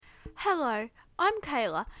Hello, I'm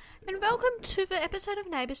Kayla, and welcome to the episode of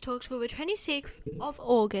Neighbours Talks for the 26th of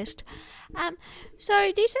August.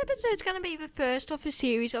 So this episode's going to be the first of a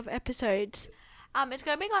series of episodes. It's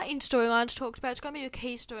going to be like in storylines talks about. It's going to be the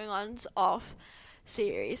key storylines of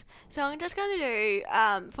series. So I'm just going to do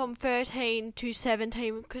from 13 to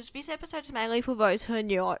 17 because this episode's mainly for those who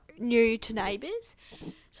are new to Neighbours,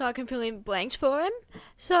 so I can fill in blanks for them.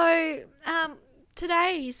 So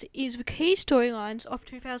today's is the key storylines of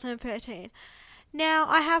 2013. Now,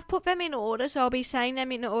 I have put them in order, so I'll be saying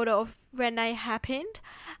them in order of when they happened.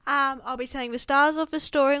 I'll be saying the stars of the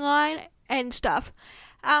storyline and stuff.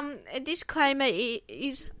 A disclaimer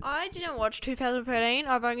is I didn't watch 2013.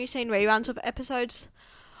 I've only seen reruns of episodes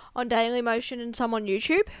on Daily Motion and some on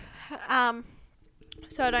YouTube.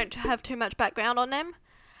 So I don't have too much background on them.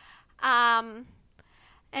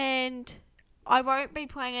 And I won't be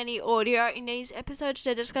playing any audio in these episodes.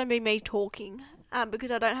 They're just going to be me talking,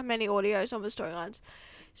 because I don't have many audios on the storylines.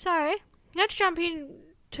 So, let's jump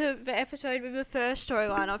into the episode with the first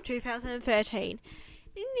storyline of 2013.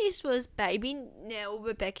 And this was baby Nell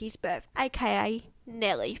Rebecca's birth, aka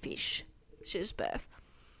Nellie Fish's birth.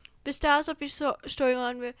 The stars of this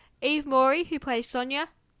storyline were Eve Morey, who plays Sonia,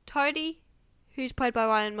 Toadie, who's played by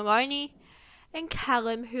Ryan Maloney, and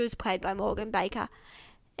Callum, who is played by Morgan Baker.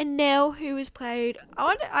 And Nell, who was played...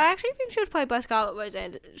 I actually think she was played by Scarlett Rose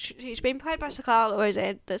Anderson. She's been played by Scarlett Rose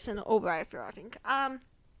Anderson all the way through, I think.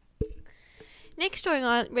 Next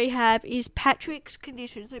storyline we have is Patrick's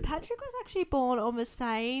condition. So Patrick was actually born on the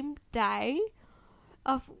same day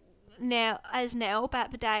of Nell as Nell,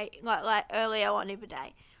 but the day like earlier on in the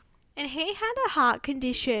day. And he had a heart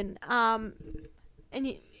condition, and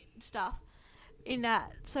stuff in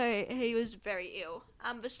that, so he was very ill.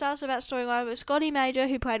 The stars of that storyline were Scotty Major,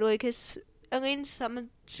 who played Lucas, Elaine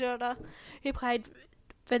Summershooter, who played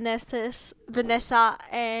Vanessa,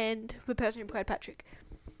 and the person who played Patrick.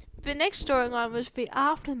 The next storyline was the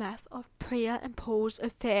aftermath of Priya and Paul's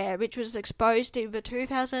affair, which was exposed in the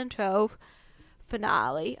 2012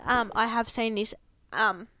 finale. I have seen this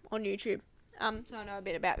on YouTube, so I know a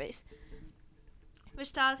bit about this. The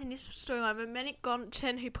stars in this storyline were Manick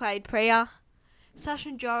Gonchen, who played Priya,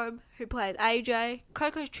 Sasha Job, who played AJ,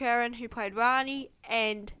 Coco Charon, who played Rani,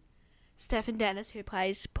 and Stephen Dennis, who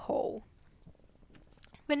plays Paul.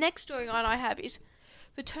 The next storyline I have is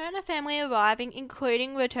the Turner family arriving,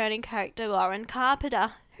 including returning character Lauren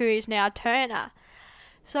Carpenter, who is now Turner.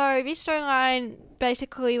 So this storyline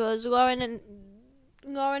basically was Lauren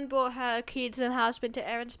brought her kids and husband to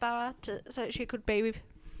Erinsborough so she could be with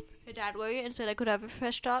her dad Lou, and so they could have a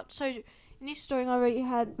fresh start. So in this storyline, you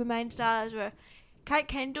had the main stars were Kate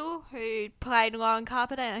Kendall, who played Lauren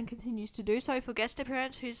Carpenter and continues to do so for guest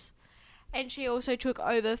appearance, and she also took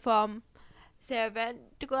over from Sarah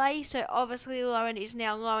Vanderglay. So obviously Lauren is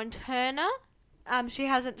now Lauren Turner. She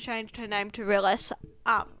hasn't changed her name to Rillis.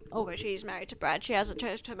 Although she is married to Brad, she hasn't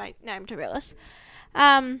changed her name to Rillis.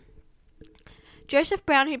 Joseph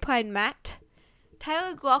Brown, who played Matt.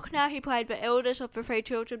 Taylor Glockner, who played the eldest of the three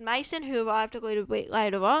children. Mason, who arrived a little bit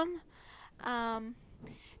later on.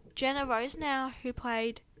 Jenna Rosenau, who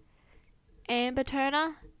played Amber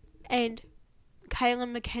Turner, and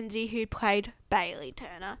Kaylin McKenzie, who played Bailey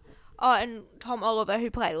Turner. Oh, and Tom Oliver,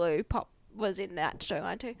 who played Lou Pop, was in that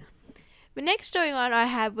storyline too. The next storyline I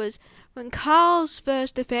have was when Carl's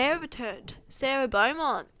first affair returned, Sarah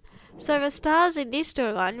Beaumont. So the stars in this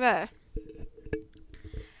storyline were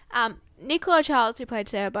Nicola Charles, who played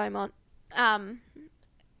Sarah Beaumont,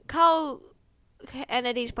 Carl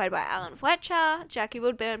Kennedy's played by Alan Fletcher, Jackie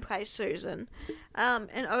Woodburn plays Susan,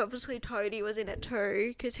 and obviously Toadie was in it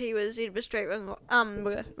too, because he was in the street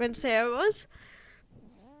when Sarah was.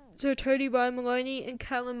 So Toadie, Ryan Maloney, and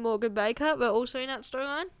Callum Morgan Baker were also in that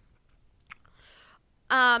storyline.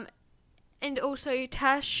 And also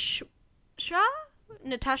Natasha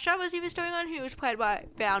was in the storyline, who was played by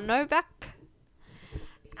Val Novak.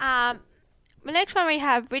 The next one we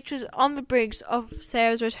have, which was on the brink of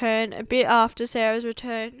Sarah's return. A bit after Sarah's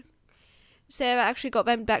return, Sarah actually got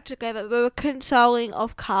them back together. The reconciling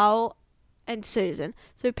of Carl and Susan.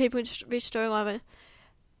 So people in this storyline were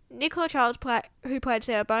Nicola Charles, who played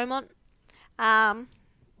Sarah Beaumont, Alan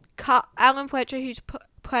Fletcher, who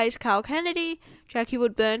plays Carl Kennedy, Jackie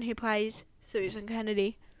Woodburn, who plays Susan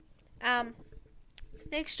Kennedy.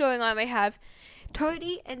 Next storyline we have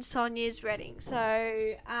Toadie and Sonia's wedding.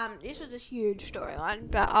 So this was a huge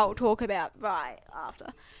storyline, but I'll talk about right after.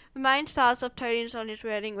 The main stars of Toadie and Sonia's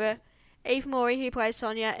wedding were Eve Morey, who plays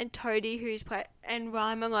Sonia, and Toadie, and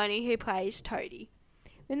Ryan Maloney, who plays Toadie.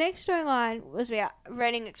 The next storyline was about a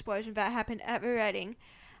wedding explosion that happened at the wedding.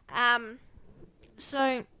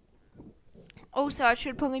 So Also, I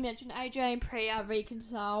should probably mention AJ and Priya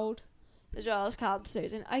reconciled, as well as Carl and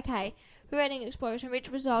Susan. Okay, the wedding explosion,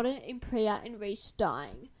 which resulted in Priya and Reese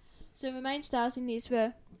dying. So the main stars in this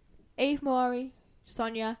were Eve Morey,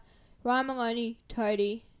 Sonia, Ryan Maloney,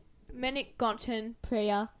 Toadie, Menik Gonton,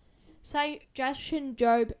 Priya, Justin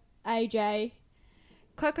Job, AJ,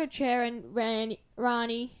 Coco Charon,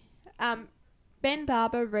 Rani, Ben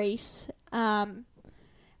Barber, Reese, Aline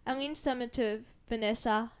Summerton,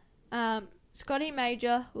 Vanessa, Scotty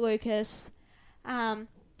Major, Lucas,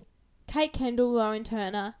 Kate Kendall, Lauren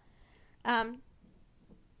Turner, Tyler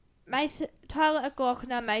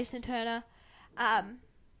Glockner, Mason Turner,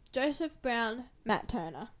 Joseph Brown, Matt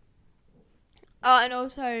Turner. Oh, and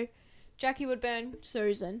also Jackie Woodburn,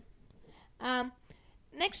 Susan.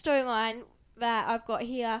 Next storyline that I've got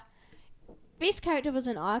here. This character was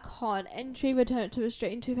an icon, and she returned to the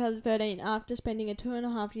street in 2013 after spending a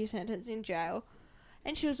 2.5-year sentence in jail.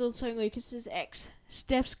 And she was also Lucas's ex,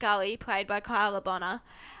 Steph Scully, played by Kyla Bonner.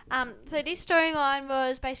 So this storyline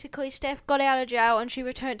was basically Steph got out of jail and she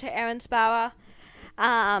returned to Erinsborough.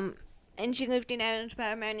 And she lived in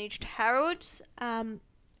Erinsborough, managed Harrods. And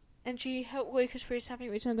she helped Lucas through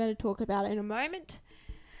something which I'm going to talk about in a moment.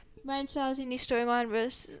 Main stars in this storyline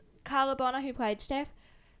was Kyla Bonner, who played Steph,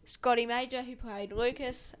 Scotty Major, who played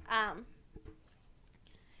Lucas,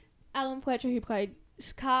 Alan Fletcher, who played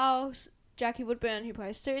Carl, Jackie Woodburn, who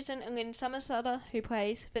plays Susan, and Lynn Somersutter, who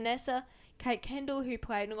plays Vanessa, Kate Kendall, who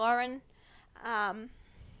played Lauren, Ryan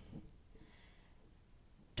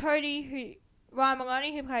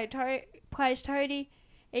Maloney, who plays Toadie,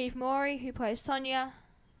 Eve Morey, who plays Sonia,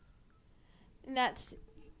 and that's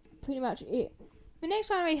pretty much it. The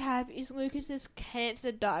next one we have is Lucas's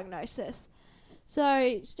cancer diagnosis.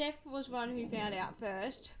 So, Steph was one who found out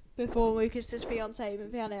first, before Lucas's fiancée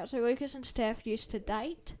even found out. So, Lucas and Steph used to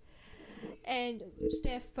date, and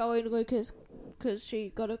Steph followed Lucas because she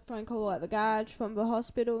got a phone call at the garage from the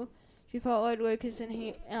hospital. She followed Lucas and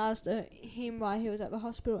he asked him why he was at the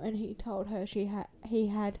hospital, and he told her he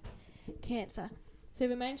had cancer. So,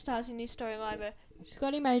 the main stars in this storyline were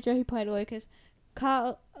Scotty Major, who played Lucas,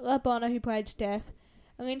 Carla Bonner, who played Steph,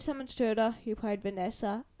 Aline Summerton, who played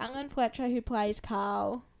Vanessa, Alan Fletcher, who plays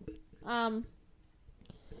Carl.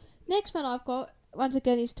 Next one I've got, once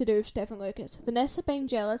again, is to do with Steph and Lucas. Vanessa being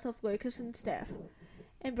jealous of Lucas and Steph,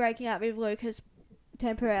 and breaking up with Lucas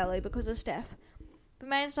temporarily because of Steph. The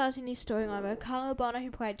main stars in this storyline were Carla Bonner,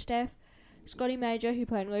 who played Steph, Scotty Major, who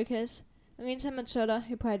played Lucas, Aline Summerton,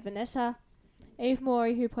 who played Vanessa, Eve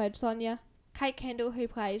Morey, who played Sonia, Kate Kendall, who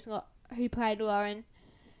played Lauren,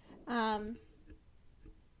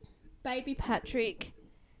 Baby Patrick,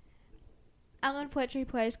 Alan Fletcher, who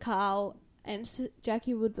plays Carl, and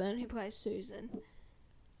Jackie Woodburn, who plays Susan.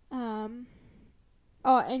 And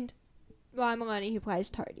Ryan Maloney, who plays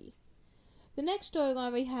Toadie. The next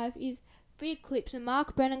storyline we have is The Eclipse and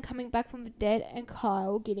Mark Brennan coming back from the dead and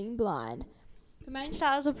Kyle getting blind. The main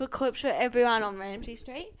stars of The Eclipse were everyone on Ramsay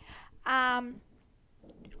Street.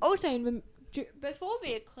 Also, before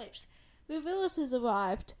The Eclipse, the Willises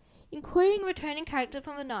arrived, including returning character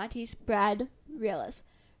from the 90s, Brad Willis,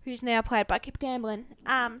 who's now played by Kip Gamblin.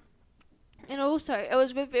 And also, it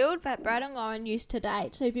was revealed that Brad and Lauren used to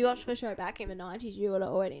date, so if you watched the show back in the 90s, you would have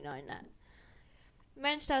already known that. The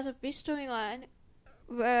main stars of this storyline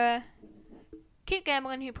were Kip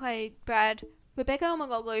Gamblin, who played Brad, Rebecca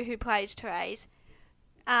Omologlu, who plays Therese,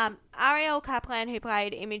 Ariel Kaplan, who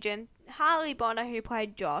played Imogen, Harley Bonner, who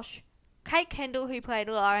played Josh, Kate Kendall, who played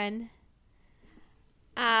Lauren,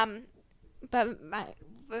 but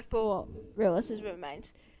before Willis's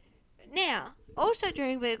remains. Now, also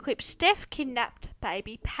during the eclipse, Steph kidnapped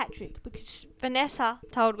baby Patrick because Vanessa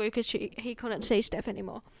told Lucas he couldn't see Steph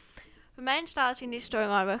anymore. The main stars in this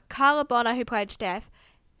storyline were Carla Bonner, who played Steph,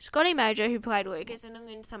 Scotty Major, who played Lucas, and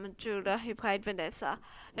Lynn Summerton, who played Vanessa,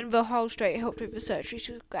 and the whole street helped with the search, which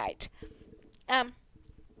was great.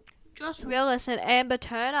 Josh Willis and Amber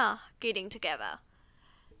Turner getting together.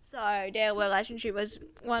 So their relationship was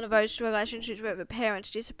one of those relationships where the parents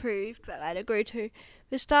disapproved but later grew to.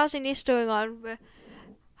 The stars in this storyline were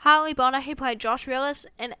Harley Bonner, who played Josh Willis,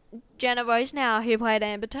 and Jenna Rosenauer, who played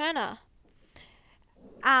Amber Turner.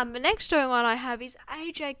 The next storyline I have is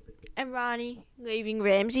AJ and Rani leaving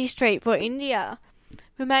Ramsay Street for India.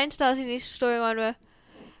 The main stars in this storyline were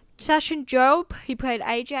Sachin Job, who played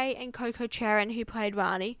AJ, and Coco Charon, who played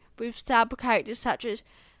Rani, with sub-characters such as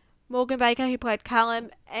Morgan Baker, who played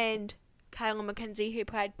Callum, and Kayla McKenzie, who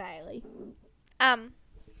played Bailey.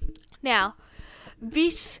 Now,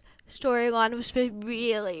 this storyline was the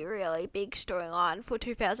really, really big storyline for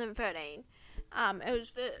 2013.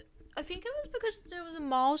 I think it was because there was a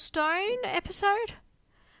milestone episode.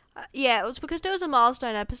 Yeah, it was because there was a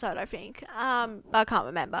milestone episode, I think. I can't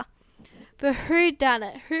remember. But who done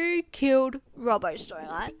it? Who killed Robbo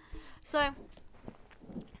storyline? So,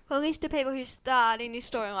 the list of people who starred in this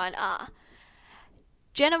storyline are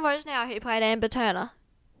Jenna Rosenauer, who played Amber Turner,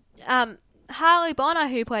 Harley Bonner,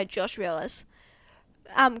 who played Josh Reelis,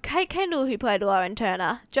 Kate Kendall, who played Lauren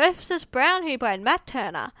Turner, Joseph Brown, who played Matt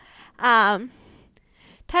Turner, Taylor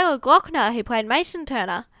Glockner, who played Mason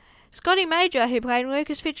Turner, Scotty Major, who played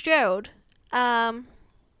Lucas Fitzgerald, Remy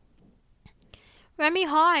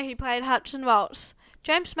High, who played Hudson Waltz,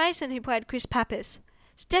 James Mason, who played Chris Pappas,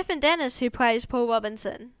 Stephen Dennis, who plays Paul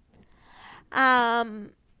Robinson,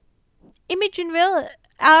 Imogen Reelis,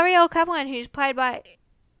 Ariel Kaplan, who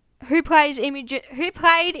played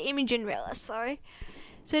Imogen Reelis. Sorry.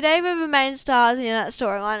 So they were the main stars in that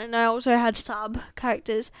storyline, and they also had sub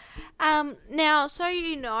characters. Now, so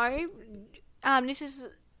you know, this is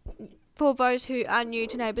for those who are new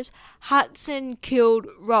to Neighbours. Hudson killed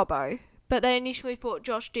Robbo, but they initially thought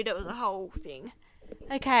Josh did it. Was a whole thing.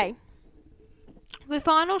 Okay. The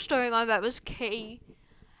final storyline that was key,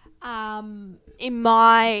 on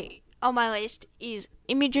my list is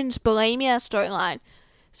Imogen's bulimia storyline.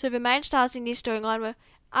 So the main stars in this storyline were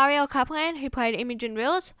Ariel Kaplan, who played Imogen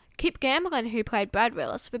Reelis, Kip Gamblin, who played Brad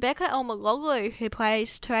Reelis, Rebecca Elmaloglu, who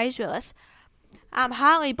plays Therese Reelis,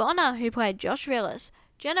 Harley Bonner, who played Josh Reelis,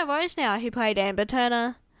 Jenna Rosenauer, who played Amber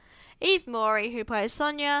Turner, Eve Morey, who plays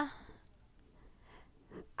Sonia,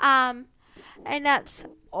 and that's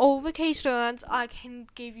all the key storylines I can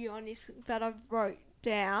give you on this that I've wrote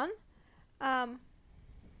down.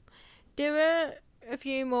 There were a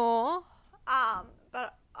few more,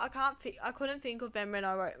 but I couldn't think of them when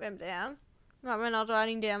I wrote them down, like when I was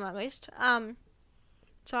writing down my list.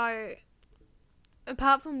 So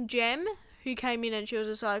apart from Jem, who came in and she was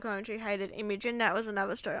a psycho and she hated Imogen, that was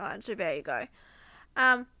another storyline. So there you go.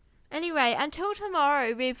 Anyway, until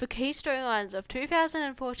tomorrow with the key storylines of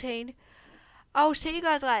 2014. I'll see you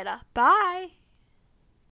guys later. Bye.